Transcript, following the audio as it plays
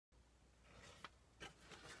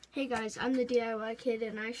Hey guys, I'm the DIY Kid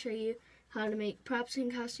and I show you how to make props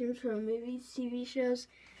and costumes for movies, TV shows,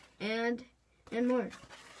 and more.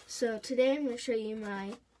 So today I'm going to show you my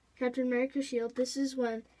Captain America shield. This is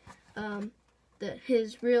when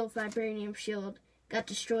his real vibranium shield got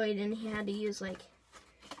destroyed and he had to use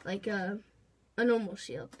like a normal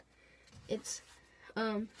shield. It's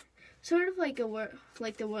sort of like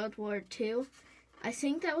the World War II. I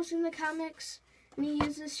think that was in the comics, and he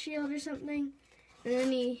used this shield or something. And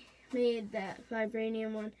then he made that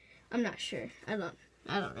vibranium one. I'm not sure. I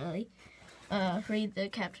don't really read the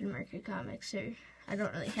Captain America comics, or I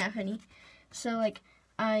don't really have any. So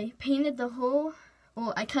I painted the whole.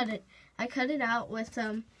 Well, I cut it out with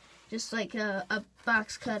just like a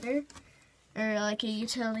box cutter or like a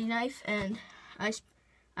utility knife, and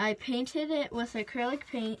I painted it with acrylic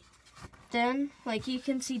paint. Then you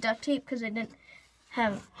can see duct tape because I didn't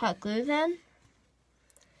have hot glue then,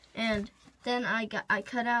 and then I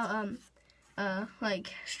cut out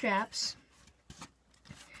like straps,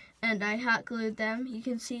 and I hot glued them. You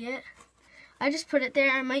can see it. I just put it there.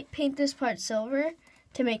 I might paint this part silver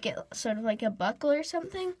to make it sort of like a buckle or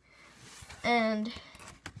something. And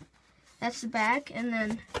that's the back. And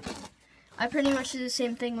then I pretty much did the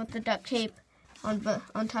same thing with the duct tape on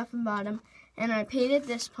top and bottom. And I painted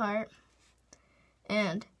this part.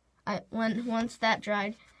 And once that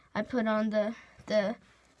dried, I put on the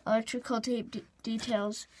electrical tape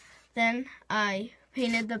details. Then I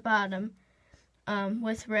painted the bottom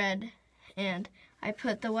with red, and I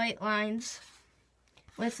put the white lines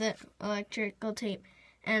with the electrical tape.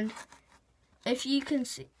 And if you can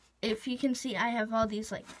see, I have all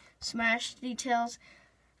these smashed details.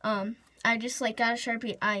 I just got a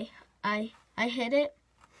Sharpie. I hit it.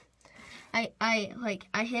 I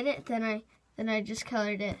hit it. Then I just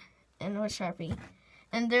colored it in with Sharpie.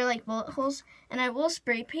 And they're like bullet holes, and I will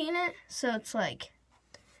spray paint it, so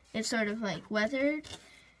it's sort of weathered.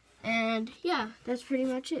 And yeah, that's pretty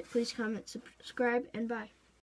much it. Please comment, subscribe, and bye.